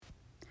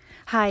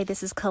Hi,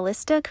 this is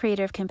Callista,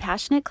 creator of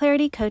Compassionate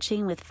Clarity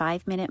Coaching with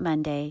 5 Minute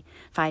Monday.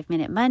 5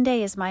 Minute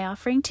Monday is my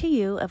offering to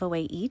you of a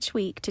way each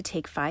week to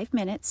take 5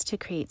 minutes to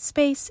create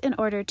space in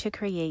order to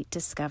create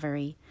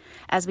discovery.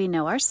 As we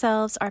know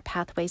ourselves, our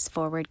pathways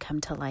forward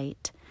come to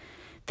light.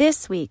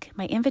 This week,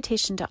 my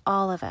invitation to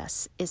all of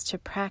us is to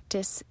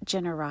practice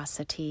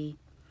generosity.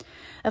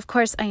 Of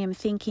course, I am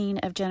thinking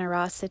of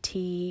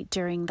generosity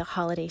during the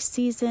holiday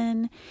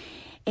season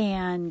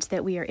and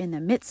that we are in the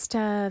midst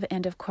of,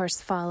 and of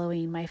course,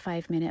 following my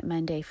 5 Minute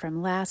Monday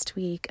from last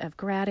week of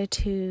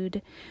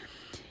gratitude.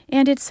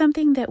 And it's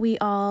something that we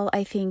all,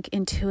 I think,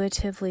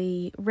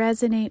 intuitively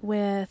resonate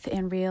with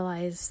and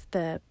realize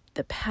the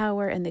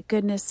power and the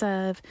goodness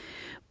of.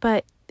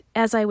 But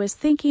as I was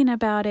thinking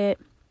about it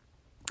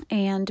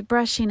and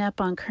brushing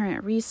up on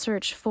current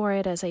research for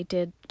it, as I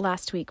did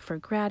last week for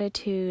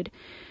gratitude,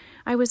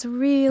 I was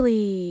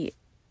really,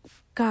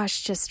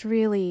 just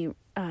really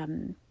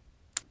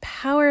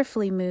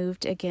powerfully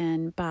moved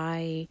again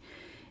by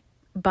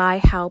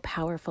how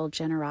powerful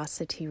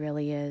generosity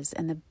really is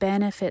and the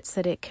benefits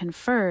that it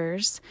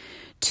confers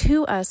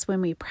to us when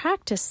we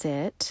practice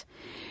it.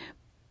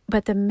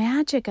 But the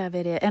magic of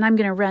it, and I'm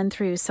going to run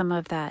through some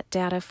of that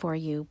data for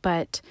you,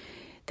 but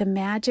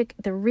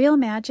the real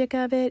magic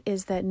of it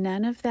is that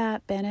none of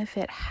that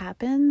benefit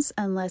happens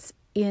unless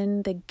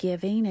in the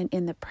giving and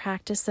in the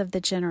practice of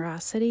the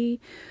generosity,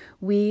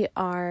 we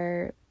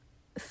are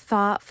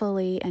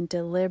thoughtfully and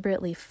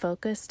deliberately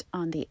focused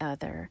on the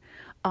other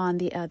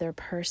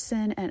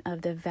person and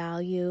of the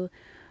value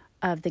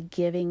of the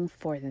giving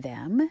for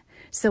them.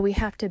 So we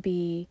have to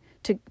be,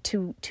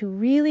 to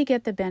really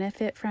get the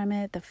benefit from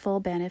it, the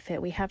full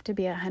benefit, we have to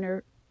be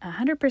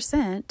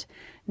 100%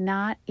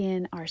 not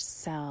in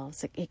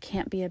ourselves. It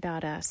can't be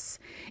about us.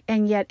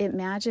 And yet it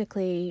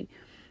magically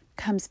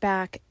comes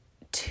back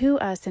to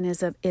us and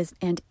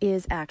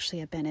is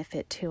actually a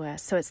benefit to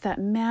us. So it's that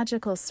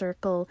magical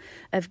circle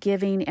of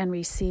giving and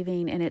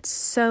receiving, and it's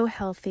so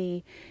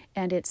healthy,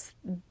 and it's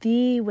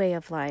the way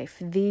of life,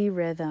 the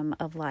rhythm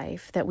of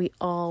life that we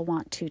all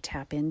want to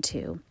tap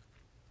into.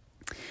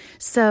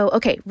 So,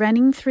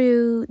 running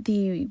through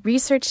the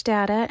research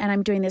data, and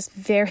I'm doing this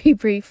very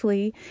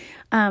briefly,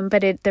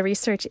 but the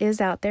research is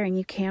out there and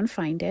you can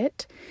find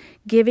it.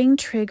 Giving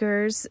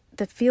triggers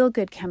the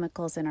feel-good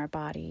chemicals in our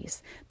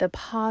bodies, the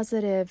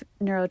positive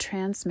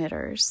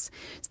neurotransmitters.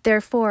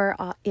 Therefore,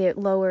 it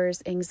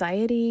lowers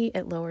anxiety,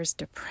 it lowers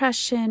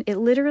depression, it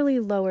literally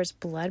lowers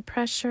blood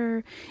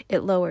pressure, it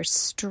lowers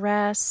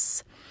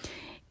stress.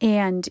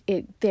 And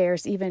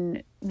there's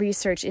even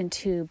research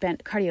into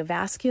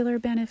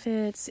cardiovascular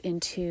benefits,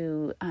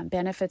 into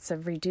benefits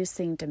of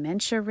reducing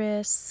dementia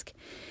risk,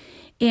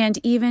 and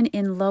even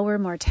in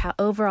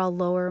overall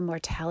lower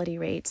mortality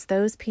rates.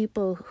 Those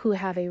people who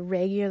have a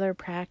regular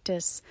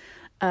practice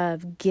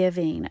of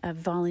giving, of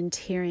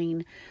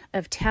volunteering,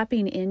 of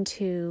tapping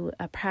into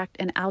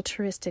an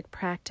altruistic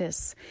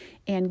practice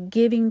and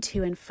giving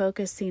to and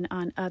focusing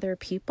on other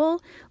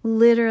people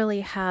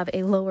literally have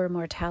a lower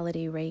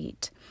mortality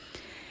rate.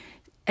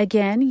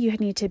 Again, you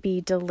need to be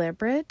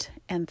deliberate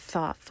and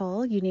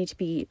thoughtful. You need to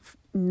be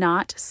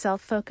not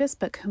self-focused,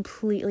 but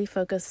completely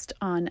focused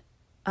on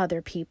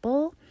other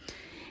people.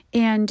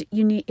 And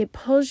it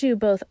pulls you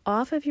both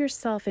off of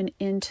yourself and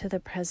into the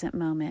present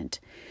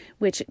moment,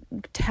 which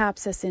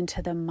taps us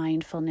into the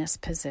mindfulness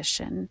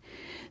position.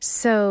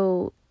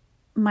 So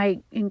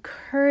my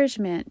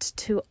encouragement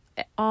to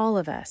all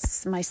of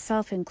us,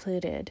 myself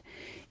included,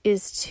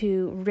 is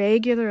to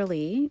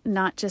regularly,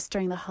 not just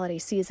during the holiday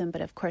season, but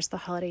of course the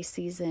holiday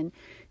season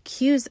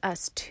cues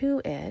us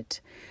to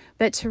it,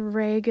 but to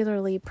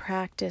regularly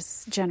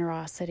practice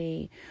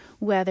generosity,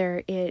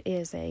 whether it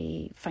is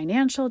a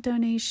financial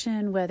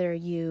donation, whether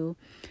you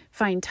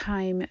find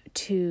time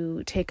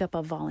to take up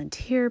a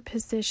volunteer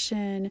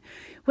position,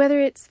 whether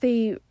it's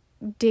the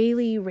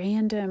daily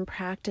random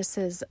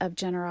practices of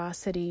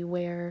generosity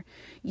where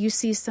you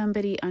see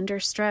somebody under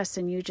stress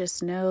and you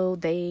just know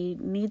they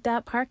need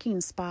that parking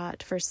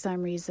spot for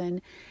some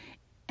reason,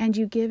 and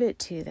you give it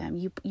to them.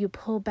 You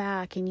pull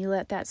back and you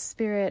let that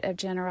spirit of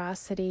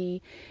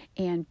generosity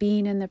and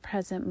being in the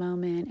present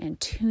moment and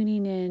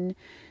tuning in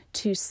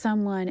to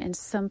someone and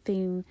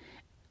something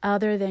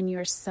other than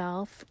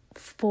yourself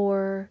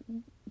for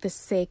the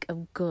sake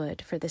of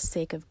good, for the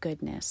sake of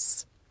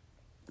goodness.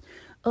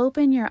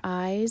 Open your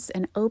eyes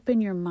and open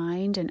your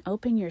mind and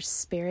open your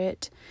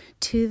spirit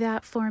to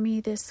that for me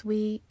this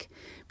week,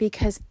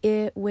 because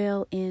it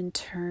will in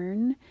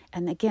turn,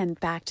 and again,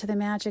 back to the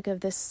magic of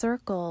this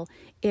circle,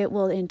 it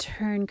will in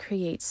turn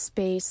create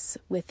space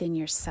within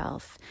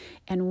yourself.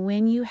 And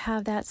when you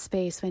have that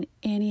space, when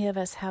any of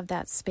us have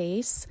that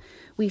space,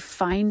 we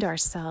find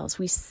ourselves,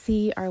 we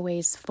see our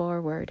ways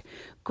forward,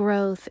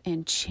 growth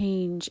and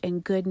change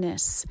and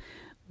goodness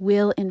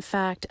will in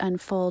fact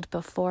unfold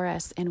before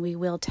us, and we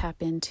will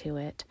tap into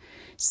it.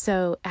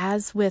 So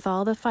as with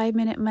all the 5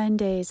 Minute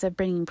Mondays of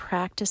bringing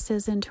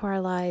practices into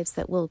our lives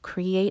that will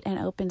create an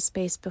open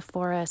space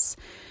before us,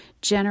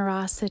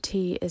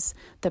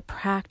 the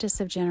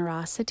practice of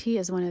generosity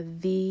is one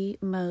of the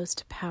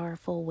most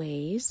powerful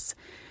ways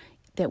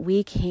that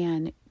we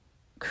can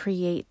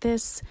create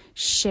this,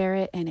 share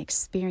it, and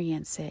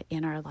experience it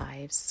in our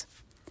lives.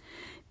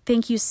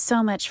 Thank you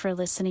so much for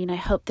listening. I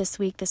hope this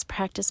week this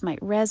practice might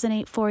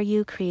resonate for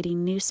you,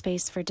 creating new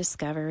space for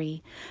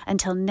discovery.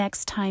 Until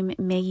next time,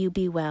 may you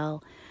be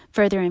well.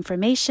 Further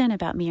information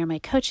about me or my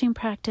coaching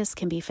practice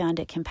can be found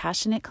at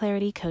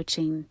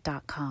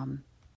CompassionateClarityCoaching.com.